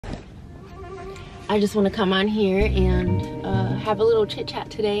I just want to come on here and have a little chit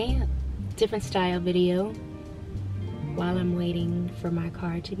chat today. Different style video while I'm waiting for my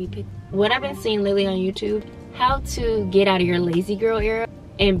car to be picked. What I've been seeing lately on YouTube, how to get out of your lazy girl era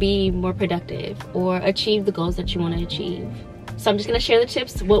and be more productive or achieve the goals that you want to achieve. So I'm just gonna share the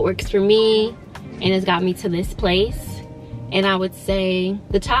tips, what works for me and has got me to this place. And I would say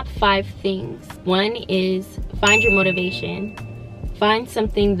the top 5 things. 1 is find your motivation. Find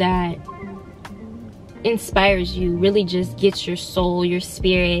something that inspires you, really just gets your soul, your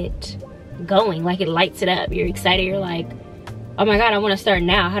spirit going, like it lights it up. You're excited, you're like, oh my god, I want to start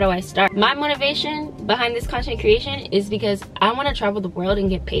now. How do I start? My motivation behind this content creation is because I want to travel the world and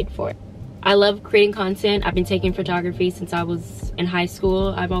get paid for it. I love creating content. I've been taking photography since I was in high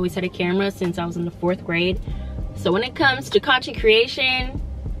school. I've always had a camera since I was in the 4th grade. So when it comes to content creation,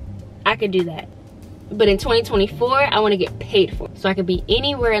 I could do that. But in 2024, I want to get paid for it. So I could be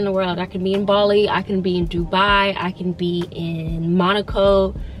anywhere in the world. I can be in Bali, I can be in Dubai, I can be in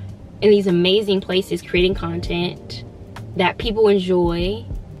Monaco, in these amazing places creating content that people enjoy,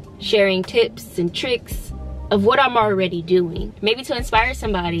 sharing tips and tricks of what I'm already doing, maybe to inspire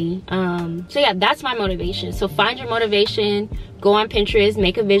somebody. So yeah, that's my motivation. So find your motivation, go on Pinterest,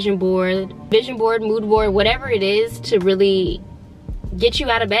 make a vision board, mood board, whatever it is to really get you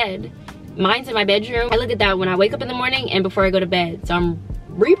out of bed. Mine's in my bedroom. I look at that when I wake up in the morning and before I go to bed. So I'm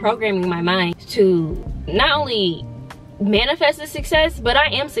reprogramming my mind to not only manifest the success, but I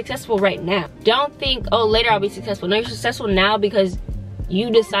am successful right now. Don't think, oh, later I'll be successful. No, you're successful now because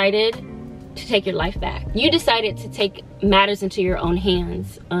you decided to take your life back. You decided to take matters into your own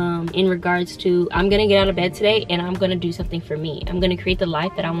hands in regards to, I'm gonna get out of bed today and I'm gonna do something for me. I'm gonna create the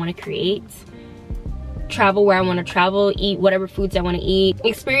life that I wanna create, travel where I wanna travel, eat whatever foods I wanna eat,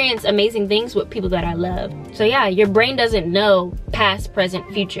 experience amazing things with people that I love. So yeah, your brain doesn't know past, present,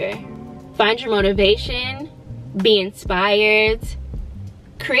 future. Find your motivation, be inspired,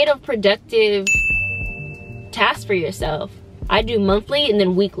 create a productive task for yourself. I do monthly and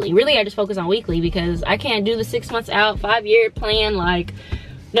then weekly. Really, I just focus on weekly because I can't do the 6 months out, 5-year plan. Like,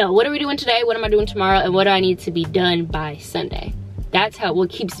 no, what are we doing today? What am I doing tomorrow? And what do I need to be done by Sunday? That's what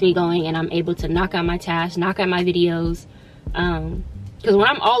keeps me going, and I'm able to knock out my tasks, knock out my videos. Because when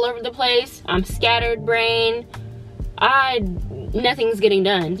I'm all over the place, I'm scattered brain, nothing's getting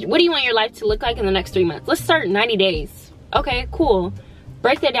done. What do you want your life to look like in the next 3 months? Let's start 90 days. Okay, cool.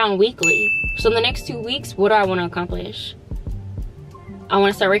 Break that down weekly. So in the next 2 weeks, what do I want to accomplish? I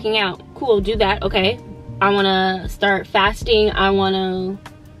want to start working out. Cool, do that. Okay. I want to start fasting. I want to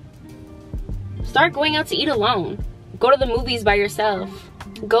start going out to eat alone. Go to the movies by yourself.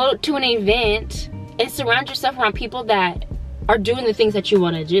 Go to an event and surround yourself around people that are doing the things that you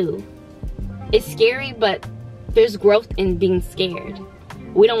want to do. It's scary, but there's growth in being scared.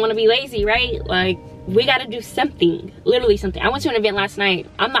 We don't want to be lazy, right? Like, we got to do something, literally something. I went to an event last night.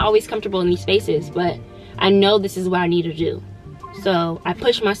 I'm not always comfortable in these spaces, but I know this is what I need to do. So I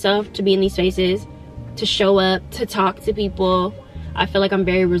push myself to be in these spaces, to show up, to talk to people. I feel like I'm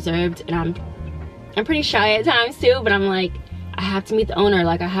very reserved and I'm pretty shy at times too, but I'm like, I have to meet the owner.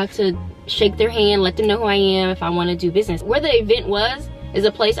 Like, I have to shake their hand, let them know who I am if I want to do business. Where the event was is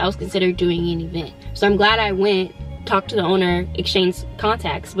a place I was considered doing an event. So I'm glad I went, talked to the owner, exchanged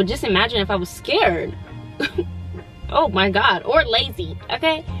contacts. But just imagine if I was scared. Oh my god, or lazy,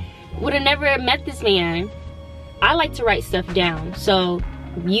 okay? Would have never met this man. I like to write stuff down. So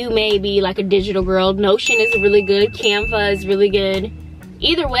you may be like a digital girl. Notion is really good. Canva is really good.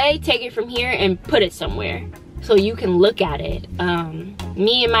 Either way, take it from here and put it somewhere so you can look at it.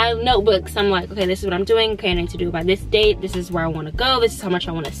 Me and my notebooks, I'm like, okay, this is what I'm doing. Okay, I need to do it by this date. This is where I want to go. This is how much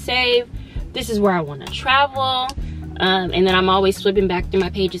I want to save. This is where I want to travel. And then I'm always flipping back through my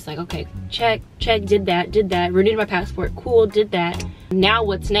pages like, okay, check, did that, renewed my passport, cool, did that. Now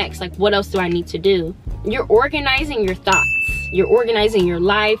what's next? Like, what else do I need to do? You're organizing your thoughts. You're organizing your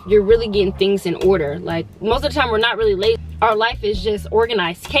life. You're really getting things in order. Like, most of the time we're not really lazy. Our life is just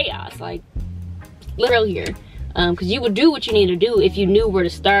organized chaos, like, literally here. Because you would do what you need to do if you knew where to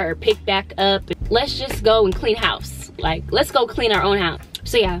start or pick back up. Let's just go and clean house. Like, let's go clean our own house.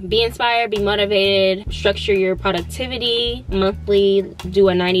 So yeah, be inspired, be motivated, structure your productivity. Monthly, do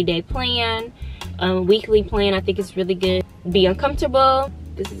a 90-day plan. Weekly plan, I think is really good. Be uncomfortable.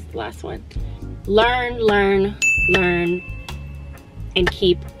 This is the last one. Learn, and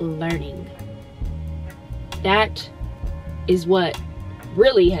keep learning. That is what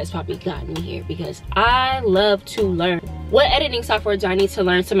really has probably gotten me here, because I love to learn. What editing software do I need to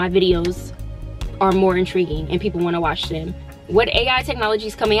learn so my videos are more intriguing and people want to watch them? What AI technology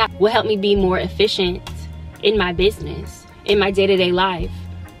is coming out will help me be more efficient in my business, in my day-to-day life?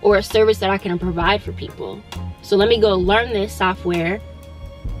 or a service that I can provide for people. So let me go learn this software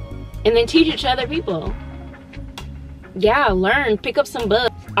and then teach it to other people. Yeah, learn, pick up some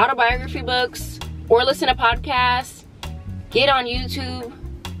books, autobiography books, or listen to podcasts, get on YouTube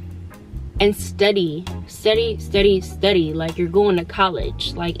and study like you're going to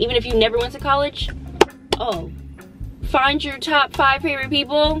college. Like, even if you never went to college, find your top 5 favorite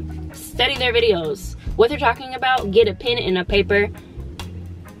people, study their videos, what they're talking about, get a pen and a paper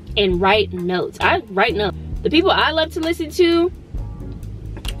and write notes. I write notes. The people I love to listen to,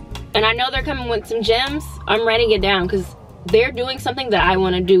 and I know they're coming with some gems, I'm writing it down because they're doing something that I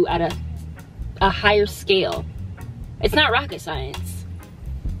want to do at a higher scale. It's not rocket science.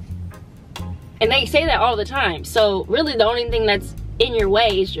 And they say that all the time. So really the only thing that's in your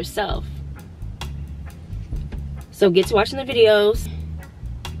way is yourself. So get to watching the videos.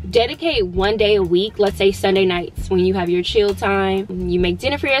 Dedicate one day a week, let's say Sunday nights when you have your chill time. You make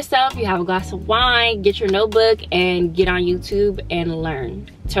dinner for yourself, you have a glass of wine, get your notebook and get on YouTube and learn.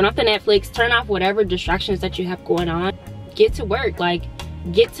 Turn off the Netflix, turn off whatever distractions that you have going on. Get to work, like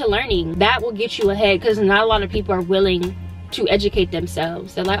get to learning. That will get you ahead because not a lot of people are willing to educate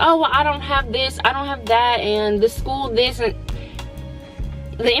themselves. They're like, oh, well, I don't have this, I don't have that, and the school this, and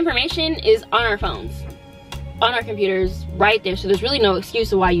the information is on our phones, on our computers, right there. So there's really no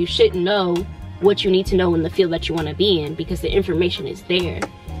excuse of why you shouldn't know what you need to know in the field that you want to be in, because the information is there.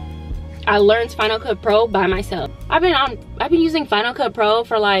 I learned Final Cut Pro by myself. I've been using Final Cut Pro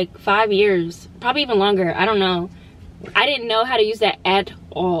for like 5 years, probably even longer, I don't know. I didn't know how to use that at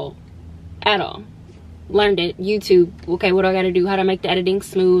all. Learned it, YouTube. Okay, what do I gotta do? How to make the editing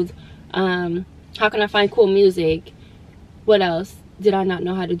smooth? How can I find cool music? What else did I not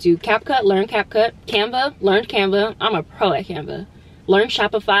know how to do? CapCut, learn CapCut. Canva, learned Canva. I'm a pro at Canva. Learn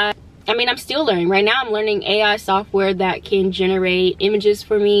Shopify. I mean, I'm still learning. Right now I'm learning AI software that can generate images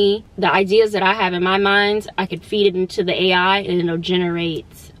for me. The ideas that I have in my mind, I could feed it into the AI and it'll generate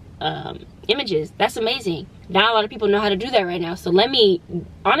images. That's amazing. Not a lot of people know how to do that right now. So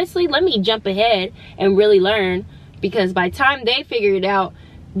honestly, let me jump ahead and really learn, because by the time they figure it out,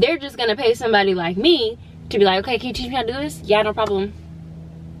 they're just gonna pay somebody like me to be like, okay, can you teach me how to do this? Yeah, no problem.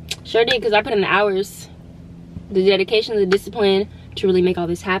 Sure did, because I put in the hours, the dedication, the discipline to really make all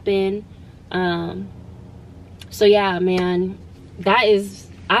this happen. So yeah, man,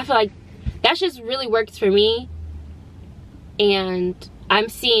 I feel like that just really works for me, and I'm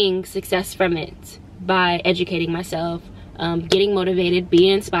seeing success from it by educating myself, getting motivated,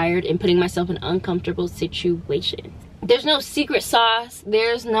 being inspired, and putting myself in uncomfortable situations. There's no secret sauce.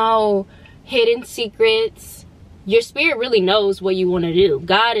 There's no hidden secrets. Your spirit really knows what you want to do.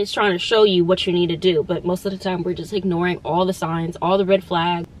 God is trying to show you what you need to do, but most of the time we're just ignoring all the signs, all the red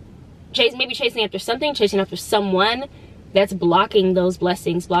flags. Maybe chasing after something, chasing after someone that's blocking those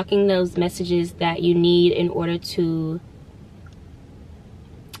blessings, blocking those messages that you need in order to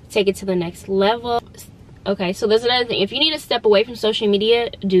take it to the next level. Okay, so there's another thing. If you need to step away from social media,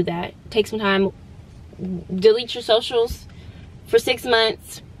 do that. Take some time, delete your socials for 6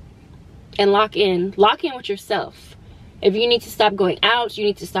 months and lock in with yourself. If you need to stop going out, you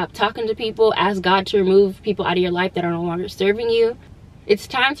need to stop talking to people, ask God to remove people out of your life that are no longer serving you. It's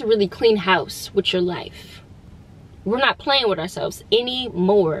time to really clean house with your life. We're not playing with ourselves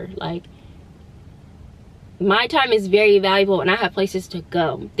anymore. Like, my time is very valuable and I have places to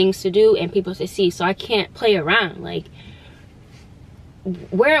go, things to do, and people to see, so I can't play around. Like,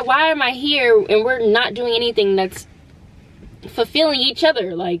 why am I here and we're not doing anything that's fulfilling each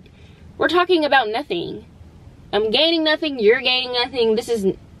other? Like, we're talking about nothing. I'm gaining nothing, you're gaining nothing. This is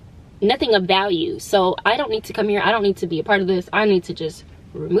nothing of value. So I don't need to come here, I don't need to be a part of this. I need to just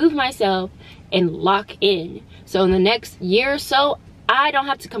remove myself and lock in, so in the next year or so I don't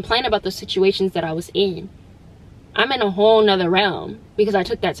have to complain about the situations that I was in. I'm in a whole nother realm because I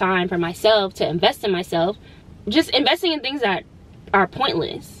took that time for myself to invest in myself. Just investing in things that are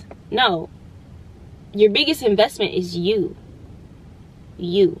pointless. No, your biggest investment is you.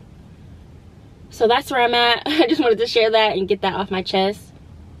 So that's where I'm at. I just wanted to share that and get that off my chest,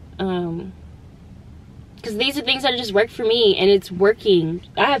 because these are things that just work for me and it's working.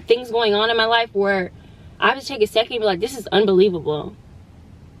 I have things going on in my life where I have to take a second and be like, this is unbelievable,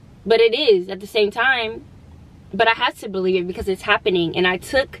 but it is at the same time. But I had to believe it because it's happening, and I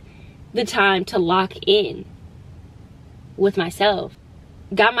took the time to lock in with myself.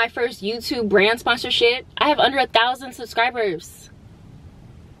 Got my first YouTube brand sponsorship. I have under 1,000 subscribers.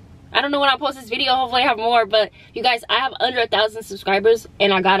 I don't know when I'll post this video, hopefully I have more, but you guys, I have under 1,000 subscribers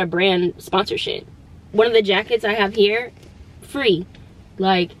and I got a brand sponsorship. One of the jackets I have here, free.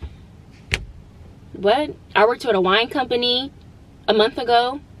 Like, what? I worked with a wine company a month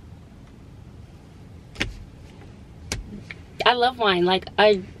ago I love wine. Like,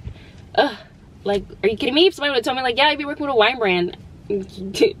 like, are you kidding me? If somebody would have told me, like, yeah, I'd be working with a wine brand.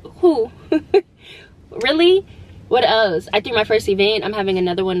 Who? Really? What else? I threw my first event. I'm having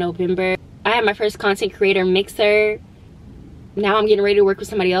another one in November. I had my first content creator mixer. Now I'm getting ready to work with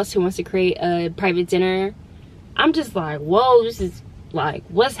somebody else who wants to create a private dinner. I'm just like, whoa, this is like,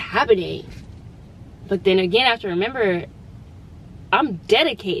 what's happening? But then again, I have to remember, I'm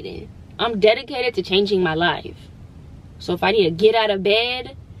dedicated. I'm dedicated to changing my life. So if I need to get out of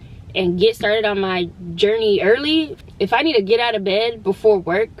bed and get started on my journey early, if I need to get out of bed before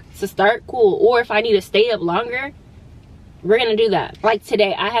work to start, cool. Or if I need to stay up longer, we're gonna do that. Like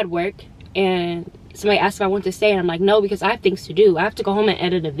today, I had work and somebody asked if I wanted to stay, and I'm like, no, because I have things to do. I have to go home and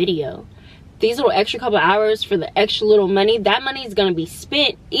edit a video. These little extra couple hours for the extra little money, that money is gonna be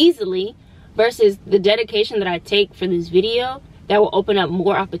spent easily versus the dedication that I take for this video that will open up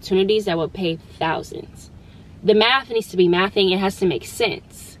more opportunities that will pay thousands. The math needs to be mathing. It has to make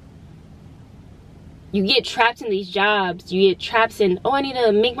sense. You get trapped in these jobs. You get trapped in, oh, I need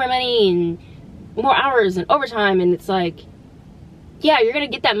to make more money and more hours and overtime. And it's like, yeah, you're going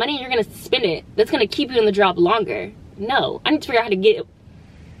to get that money and you're going to spend it. That's going to keep you in the job longer. No, I need to figure out how to get it.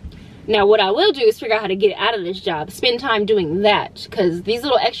 Now, what I will do is figure out how to get out of this job. Spend time doing that. Because these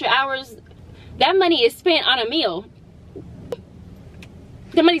little extra hours, that money is spent on a meal.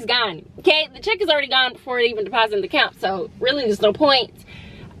 The money's gone, okay? The check is already gone before it even deposited in the account. So really, there's no point.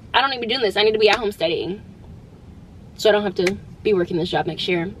 I don't need to be doing this. I need to be at home studying. So I don't have to be working this job next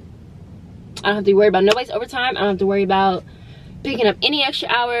year. I don't have to be worried about nobody's overtime. I don't have to worry about picking up any extra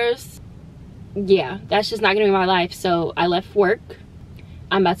hours. Yeah, that's just not gonna be my life. So I left work.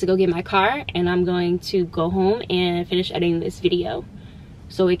 I'm about to go get my car and I'm going to go home and finish editing this video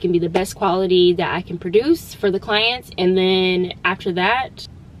so it can be the best quality that I can produce for the clients. And then after that,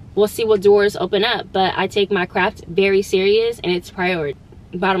 we'll see what doors open up. But I take my craft very serious and it's priority,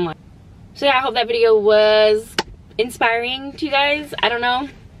 bottom line. So yeah, I hope that video was inspiring to you guys. I don't know.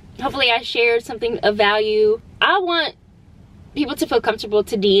 Hopefully I shared something of value. I want people to feel comfortable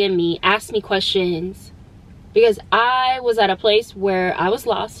to DM me, ask me questions, because I was at a place where I was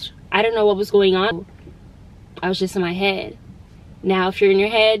lost. I didn't know what was going on. I was just in my head. Now, if you're in your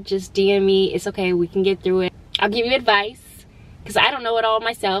head, just DM me. It's okay, we can get through it. I'll give you advice, because I don't know it all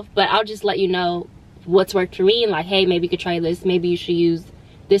myself, but I'll just let you know what's worked for me and like, hey, maybe you could try this. Maybe you should use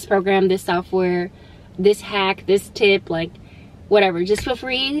this program, this software, this hack, this tip, like whatever. Just feel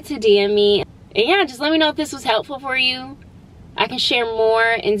free to DM me. And yeah, just let me know if this was helpful for you. I can share more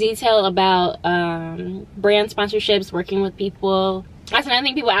in detail about brand sponsorships, working with people. That's another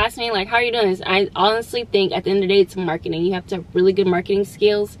thing people ask me, like, how are you doing this? I honestly think at the end of the day, it's marketing. You have to have really good marketing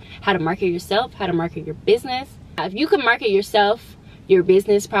skills, how to market yourself, how to market your business. If you can market yourself, your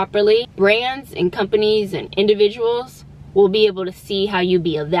business properly, brands and companies and individuals will be able to see how you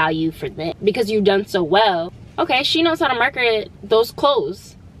be of value for them because you've done so well. Okay, she knows how to market those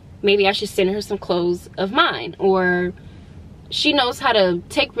clothes. Maybe I should send her some clothes of mine. Or she knows how to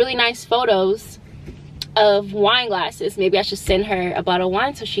take really nice photos of wine glasses. Maybe I should send her a bottle of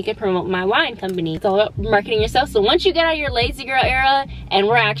wine so she can promote my wine company. It's all about marketing yourself. So once you get out of your lazy girl era and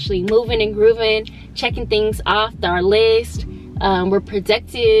we're actually moving and grooving, checking things off our list, we're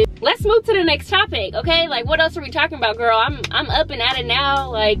productive, let's move to the next topic. Okay, like what else are we talking about, girl? I'm up and at it now.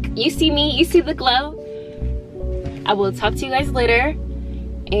 Like, you see me, you see the glow. I will talk to you guys later.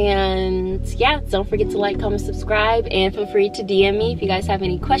 And yeah, don't forget to like, comment, subscribe, and feel free to DM me if you guys have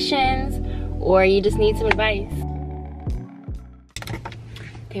any questions or you just need some advice.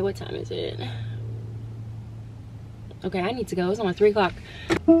 Okay, what time is it? Okay, I need to go. It's almost 3 o'clock.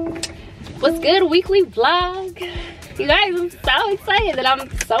 What's good, weekly vlog? You guys, I'm so excited that I'm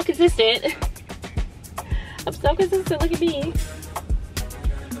so consistent. I'm so consistent, look at me.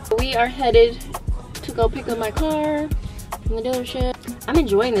 We are headed to go pick up my car from the dealership. I'm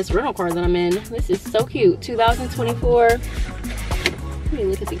enjoying this rental car that I'm in. This is so cute. 2024. Let me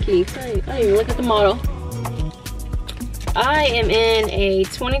look at the key. I didn't even look at the model. I am in a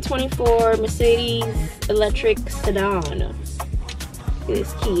 2024 Mercedes electric sedan. Look at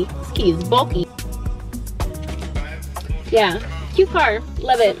this key. This key is bulky. Yeah, cute car.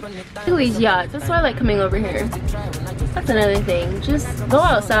 Love it. Look at these yachts. That's why I like coming over here. That's another thing. Just go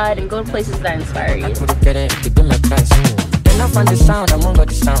outside and go to places that inspire you. I find the sound, I'm on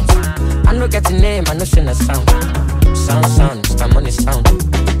the sound. I know get the name, I know sing the sound. Sound, I'm on the sound.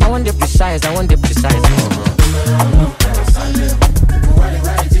 I want the precise,